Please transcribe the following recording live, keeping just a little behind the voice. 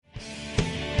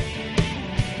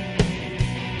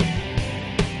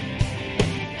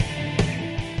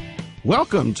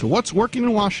Welcome to What's Working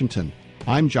in Washington.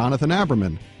 I'm Jonathan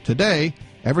Aberman. Today,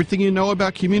 everything you know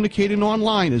about communicating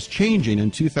online is changing in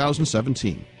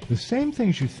 2017. The same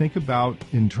things you think about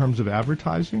in terms of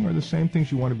advertising are the same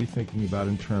things you want to be thinking about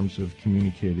in terms of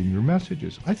communicating your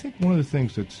messages. I think one of the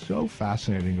things that's so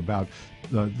fascinating about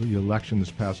the election this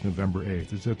past November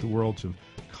 8th is that the worlds of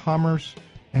commerce,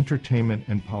 entertainment,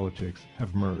 and politics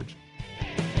have merged.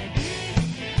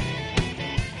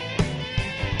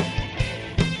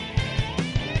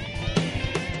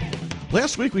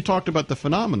 Last week, we talked about the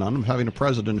phenomenon of having a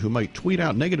president who might tweet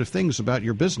out negative things about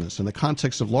your business in the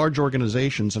context of large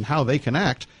organizations and how they can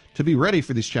act to be ready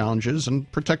for these challenges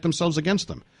and protect themselves against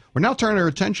them. We're now turning our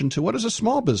attention to what does a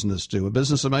small business do, a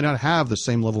business that might not have the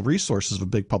same level of resources of a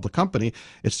big public company.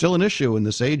 It's still an issue in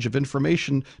this age of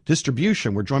information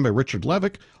distribution. We're joined by Richard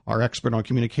Levick, our expert on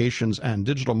communications and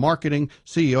digital marketing,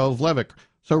 CEO of Levick.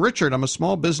 So, Richard, I'm a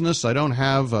small business. I don't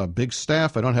have a big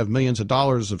staff. I don't have millions of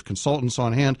dollars of consultants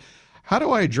on hand. How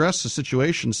do I address a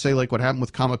situation, say, like what happened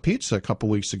with Comet Pizza a couple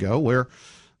weeks ago, where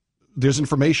there's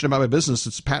information about my business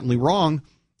that's patently wrong?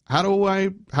 How do I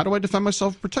defend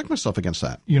myself, protect myself against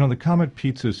that? You know, the Comet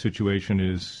Pizza situation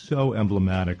is so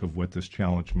emblematic of what this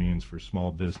challenge means for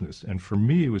small business. And for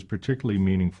me, it was particularly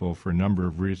meaningful for a number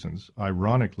of reasons.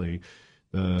 Ironically,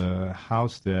 the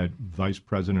house that Vice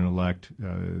President-elect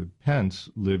Pence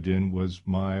lived in was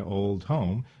my old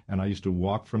home, and I used to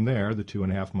walk from there the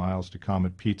 2.5 miles to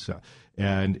Comet Pizza.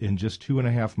 And in just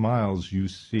 2.5 miles, you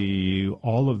see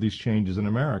all of these changes in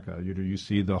America. You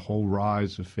see the whole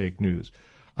rise of fake news.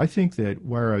 I think that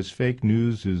whereas fake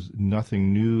news is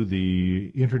nothing new,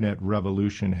 the Internet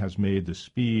revolution has made the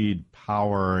speed,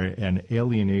 power, and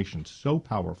alienation so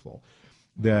powerful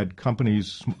that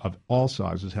companies of all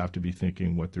sizes have to be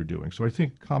thinking what they're doing. So I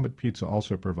think Comet Pizza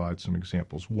also provides some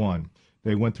examples. One,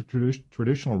 they went the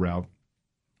traditional route,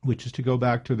 which is to go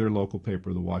back to their local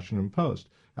paper, the Washington Post.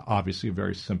 Obviously a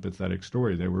very sympathetic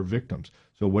story. They were victims.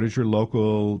 So what is your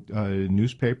local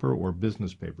newspaper or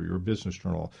business paper, your business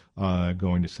journal,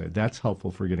 going to say? That's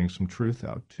helpful for getting some truth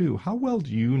out. Two, how well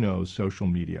do you know social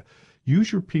media?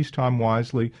 Use your peacetime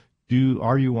wisely.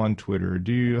 Are you on Twitter?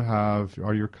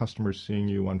 Are your customers seeing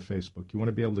you on Facebook? You want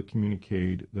to be able to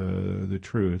communicate the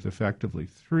truth effectively.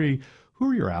 Three,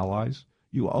 who are your allies?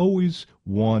 You always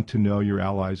want to know your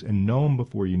allies and know them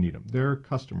before you need them. They're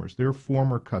customers. They're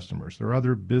former customers. They're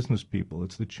other business people.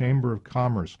 It's the Chamber of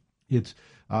Commerce. It's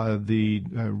the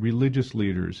religious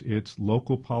leaders. It's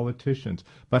local politicians.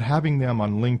 But having them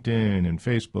on LinkedIn and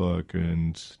Facebook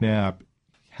and Snap,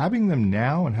 having them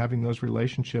now and having those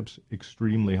relationships,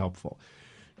 extremely helpful.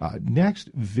 Next,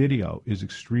 video is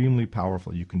extremely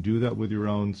powerful. You can do that with your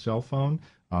own cell phone,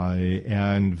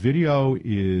 and video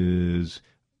is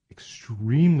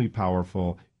extremely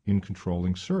powerful in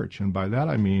controlling search. And by that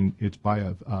I mean it's by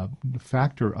a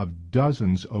factor of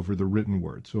dozens over the written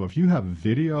word. So if you have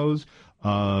videos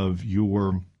of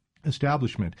your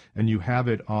establishment and you have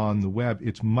it on the web,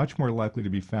 it's much more likely to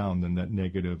be found than that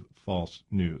negative false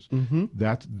news. Mm-hmm.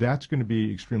 That's going to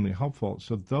be extremely helpful.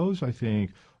 So those, I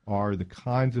think, are the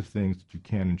kinds of things that you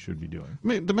can and should be doing. I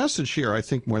mean, the message here, I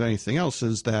think, more than anything else,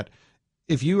 is that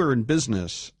if you are in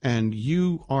business and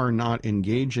you are not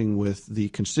engaging with the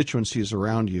constituencies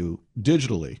around you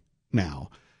digitally now,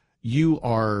 you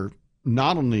are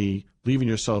not only leaving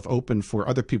yourself open for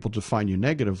other people to find you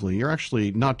negatively, you're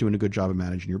actually not doing a good job of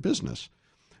managing your business.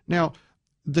 Now,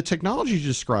 the technology you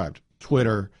described,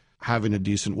 Twitter, having a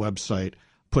decent website,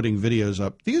 putting videos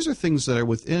up, these are things that are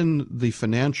within the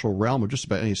financial realm of just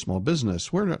about any small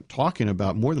business. We're not talking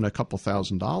about more than a couple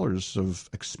 $1,000s of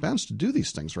expense to do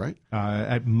these things, right?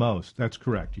 At most, that's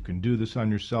correct. You can do this on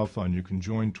your cell phone. You can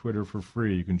join Twitter for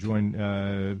free. You can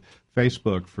join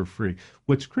Facebook for free.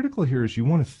 What's critical here is you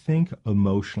want to think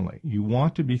emotionally. You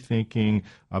want to be thinking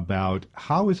about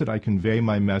how is it I convey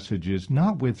my messages,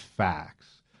 not with facts,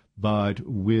 but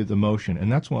with emotion.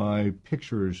 And that's why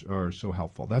pictures are so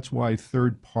helpful. That's why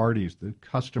third parties, the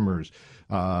customers,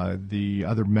 the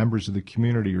other members of the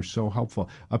community are so helpful.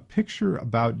 A picture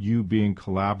about you being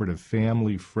collaborative,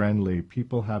 family-friendly,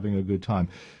 people having a good time.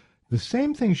 The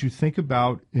same things you think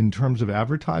about in terms of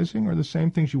advertising are the same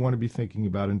things you want to be thinking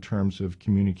about in terms of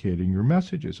communicating your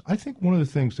messages. I think one of the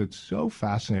things that's so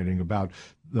fascinating about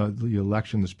the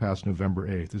election this past November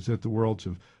 8th is that the worlds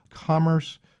of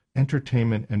commerce,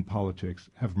 entertainment, and politics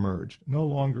have merged. No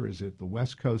longer is it the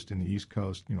West Coast and the East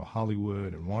Coast,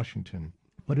 Hollywood and Washington,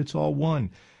 but it's all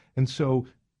one. And so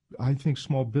I think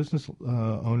small business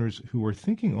owners who are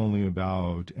thinking only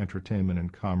about entertainment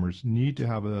and commerce need to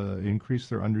have increase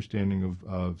their understanding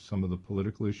of some of the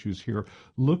political issues here.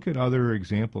 Look at other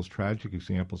examples, tragic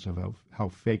examples of how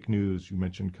fake news, you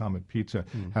mentioned Comet Pizza,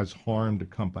 has harmed a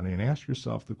company. And ask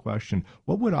yourself the question,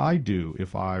 what would I do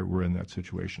if I were in that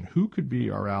situation? Who could be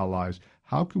our allies?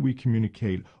 How could we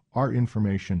communicate our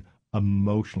information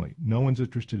emotionally? No one's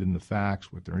interested in the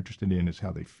facts. What they're interested in is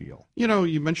how they feel. You know,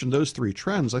 you mentioned those three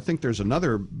trends. I think there's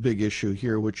another big issue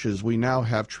here, which is we now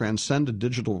have transcended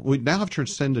digital. We now have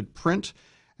transcended print,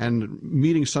 and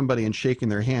meeting somebody and shaking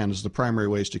their hand is the primary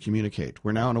ways to communicate.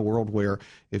 We're now in a world where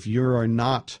if you are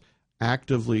not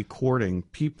actively courting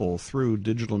people through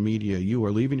digital media, you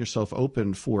are leaving yourself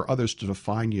open for others to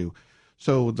define you.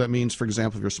 So that means, for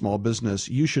example, if you're a small business,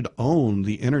 you should own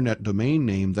the internet domain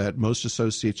name that most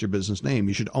associates your business name.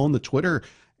 You should own the Twitter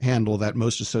handle that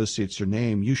most associates your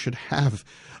name. You should have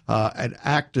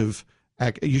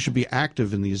you should be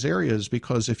active in these areas,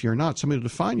 because if you're not, somebody to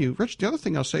define you. Rich, the other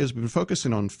thing I'll say is we've been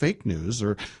focusing on fake news,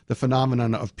 or the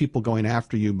phenomenon of people going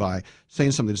after you by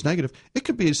saying something that's negative. It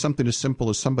could be something as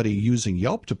simple as somebody using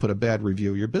Yelp to put a bad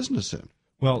review of your business in.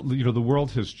 Well, you know, the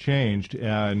world has changed,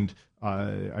 and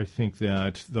I think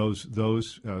that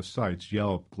those sites,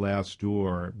 Yelp,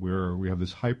 Glassdoor, where we have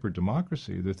this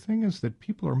hyper-democracy, the thing is that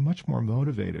people are much more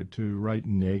motivated to write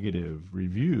negative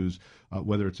reviews,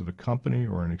 whether it's of a company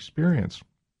or an experience.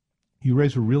 You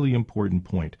raise a really important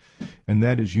point, and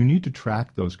that is you need to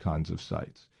track those kinds of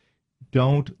sites.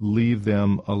 Don't leave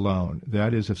them alone.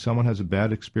 That is, if someone has a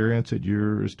bad experience at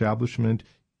your establishment,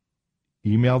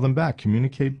 email them back,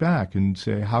 communicate back, and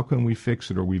say, how can we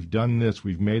fix it? Or we've done this,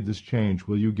 we've made this change.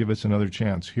 Will you give us another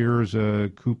chance? Here's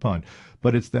a coupon.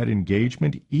 But it's that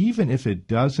engagement, even if it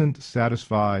doesn't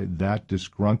satisfy that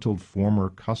disgruntled former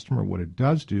customer, what it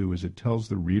does do is it tells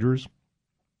the readers,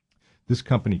 this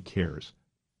company cares.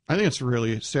 I think it's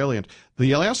really salient.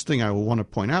 The last thing I will want to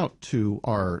point out to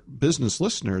our business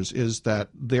listeners is that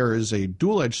there is a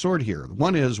dual-edged sword here.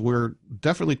 One is we're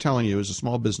definitely telling you as a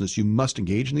small business you must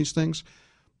engage in these things,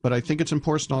 but I think it's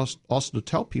important also to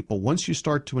tell people once you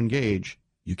start to engage,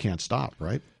 you can't stop,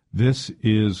 right? This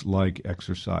is like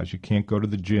exercise. You can't go to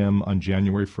the gym on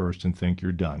January 1st and think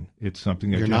you're done. It's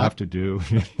something that you have to do.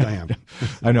 I am.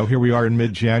 I know, here we are in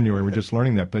mid-January. We're just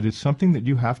learning that, but it's something that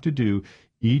you have to do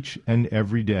each and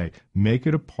every day. Make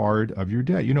it a part of your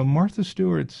day. You know, Martha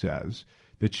Stewart says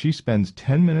that she spends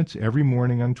 10 minutes every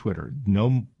morning on Twitter,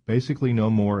 basically no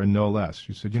more and no less.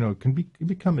 She said, you know, it can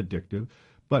become addictive,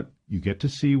 but you get to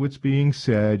see what's being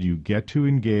said, you get to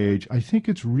engage. I think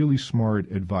it's really smart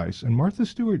advice. And Martha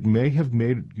Stewart may have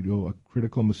made, you know, a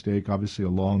critical mistake, obviously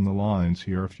along the lines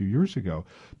here a few years ago,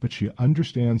 but she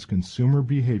understands consumer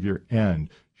behavior,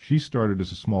 and she started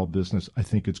as a small business. I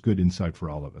think it's good insight for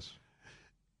all of us.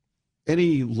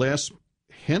 Any last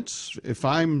hints? If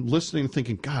I'm listening and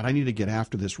thinking, God, I need to get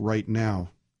after this right now,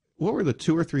 what were the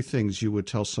 2 or 3 things you would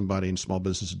tell somebody in small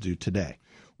business to do today?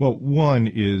 Well, one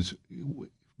is,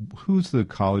 who's the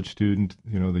college student,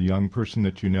 you know, the young person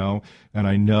that you know? And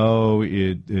I know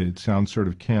it sounds sort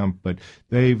of camp, but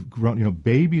they've grown, you know,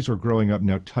 babies are growing up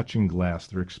now touching glass.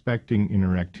 They're expecting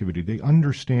interactivity. They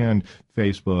understand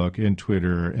Facebook and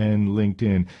Twitter and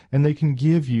LinkedIn, and they can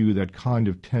give you that kind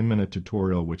of 10-minute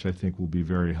tutorial, which I think will be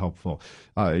very helpful.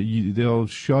 They'll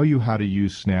show you how to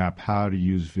use Snap, how to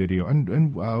use video,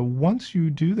 and once you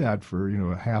do that for, you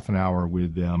know, a half an hour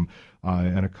with them,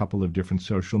 and a couple of different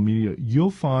social media,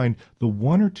 you'll find the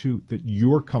 1 or 2 that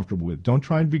you're comfortable with. Don't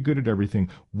try and be good at everything.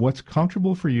 What's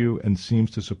comfortable for you and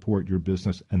seems to support your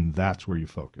business, and that's where you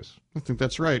focus. I think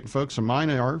that's right, folks. And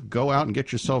mine are, go out and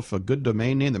get yourself a good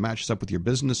domain name that matches up with your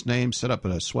business name. Set up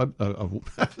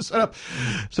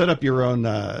set up your own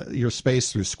your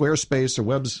space through Squarespace or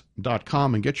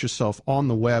webs.com and get yourself on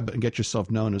the web and get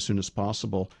yourself known as soon as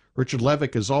possible. Richard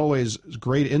Levick, as always,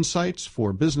 great insights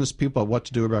for business people on what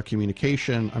to do about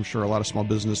communication. I'm sure a lot of small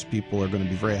business people are going to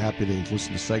be very happy to listen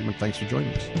to this segment. Thanks for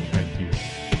joining us. Thank you.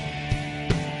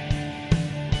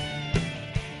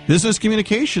 Business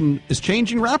communication is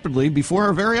changing rapidly before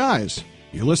our very eyes.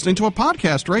 You're listening to a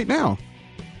podcast right now.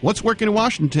 What's Working in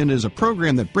Washington is a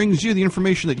program that brings you the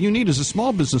information that you need as a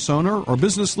small business owner or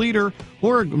business leader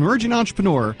or emerging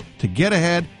entrepreneur to get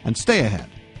ahead and stay ahead.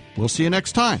 We'll see you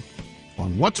next time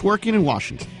on What's Working in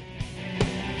Washington.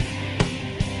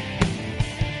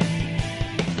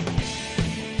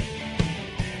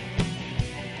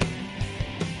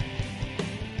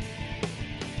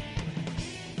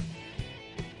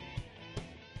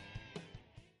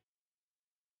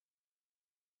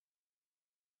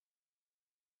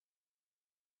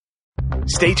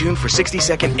 Stay tuned for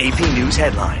 60-second AP News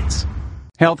headlines.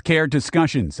 Healthcare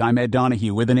discussions. I'm Ed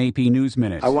Donahue with an AP News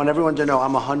Minute. I want everyone to know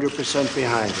I'm 100%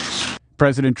 behind this.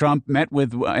 President Trump met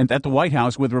at the White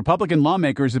House with Republican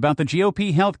lawmakers about the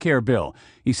GOP healthcare bill.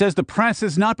 He says the press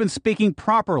has not been speaking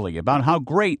properly about how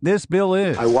great this bill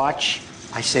is.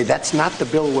 I say that's not the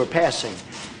bill we're passing.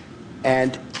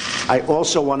 And I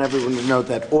also want everyone to know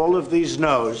that all of these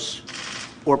no's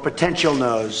or potential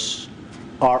no's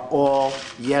are all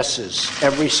yeses,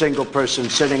 every single person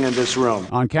sitting in this room.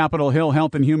 On Capitol Hill,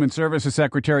 Health and Human Services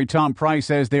Secretary Tom Price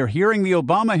says they're hearing the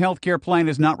Obama health care plan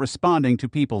is not responding to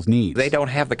people's needs. They don't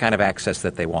have the kind of access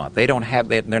that they want. They're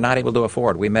not able to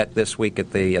afford. We met this week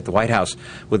at the White House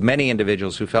with many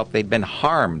individuals who felt they'd been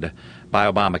harmed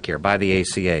by Obamacare, by the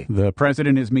ACA. The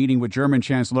president is meeting with German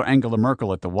Chancellor Angela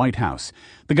Merkel at the White House.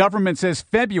 The government says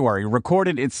February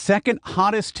recorded its second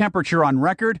hottest temperature on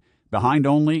record, behind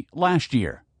only last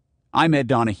year. I'm Ed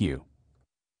Donahue.